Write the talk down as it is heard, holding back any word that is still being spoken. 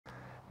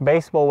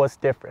Baseball was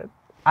different.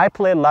 I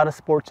played a lot of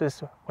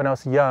sports when I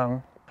was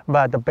young,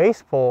 but the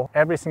baseball,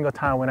 every single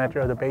time when I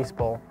throw the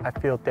baseball, I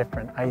feel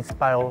different. I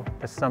inspire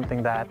to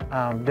something that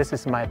this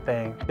is my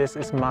thing, this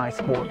is my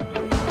sport.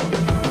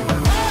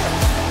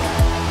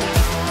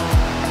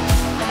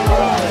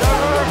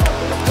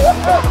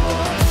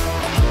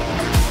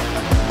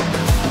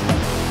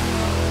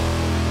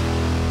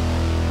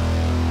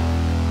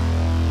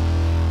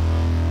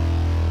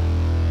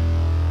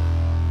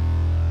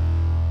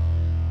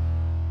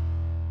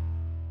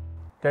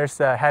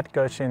 There's a head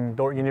coach in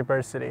Dordt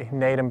University,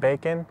 Nathan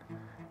Bacon.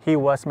 He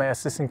was my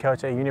assistant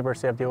coach at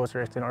University of the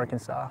Ozarks in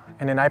Arkansas.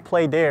 And then I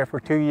played there for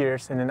 2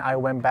 years, and then I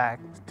went back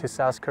to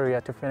South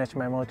Korea to finish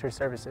my military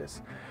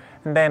services.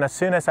 And then as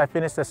soon as I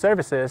finished the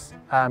services,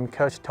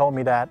 coach told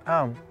me that,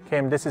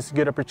 Kim, this is a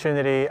good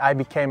opportunity. I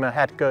became a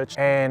head coach,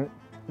 and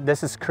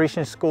this is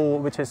Christian school,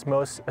 which is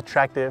most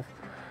attractive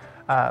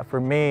for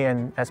me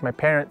and as my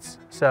parents.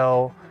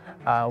 So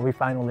we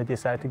finally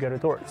decided to go to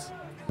Dordt.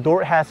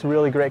 Dordt has a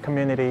really great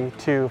community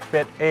to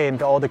fit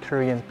in all the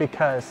Koreans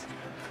because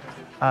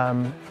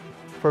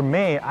for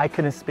me, I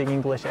couldn't speak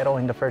English at all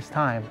in the first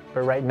time.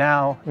 But right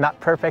now, not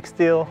perfect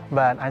still,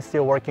 but I'm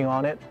still working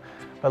on it.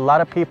 But a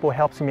lot of people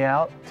helps me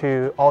out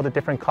to all the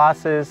different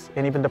classes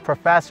and even the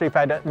professor if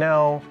I don't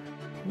know.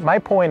 My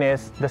point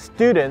is the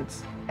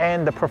students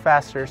and the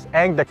professors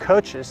and the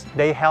coaches,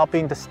 they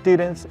helping the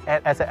students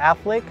as an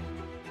athlete.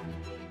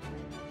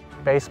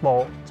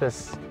 Baseball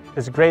just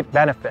is a great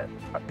benefit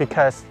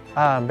because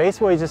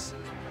baseball just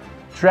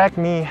dragged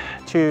me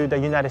to the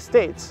United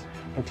States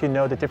and to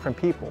know the different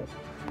people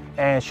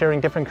and sharing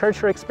different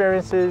cultural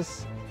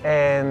experiences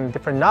and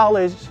different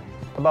knowledge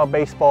about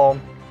baseball.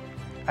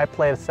 I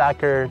played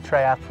soccer,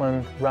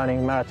 triathlon,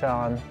 running,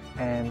 marathon,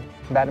 and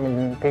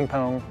badminton, ping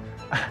pong.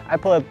 I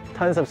played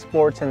tons of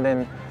sports and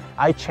then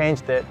I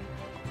changed it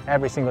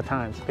every single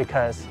time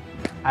because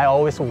I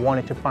always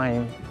wanted to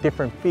find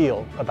different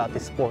feel about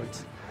these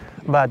sports.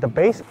 But the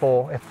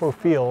baseball, it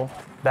fulfilled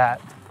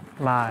that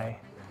my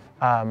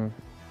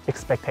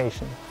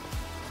expectation.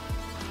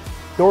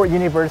 Dordt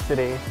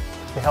University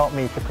to help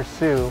me to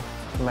pursue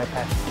my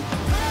passion.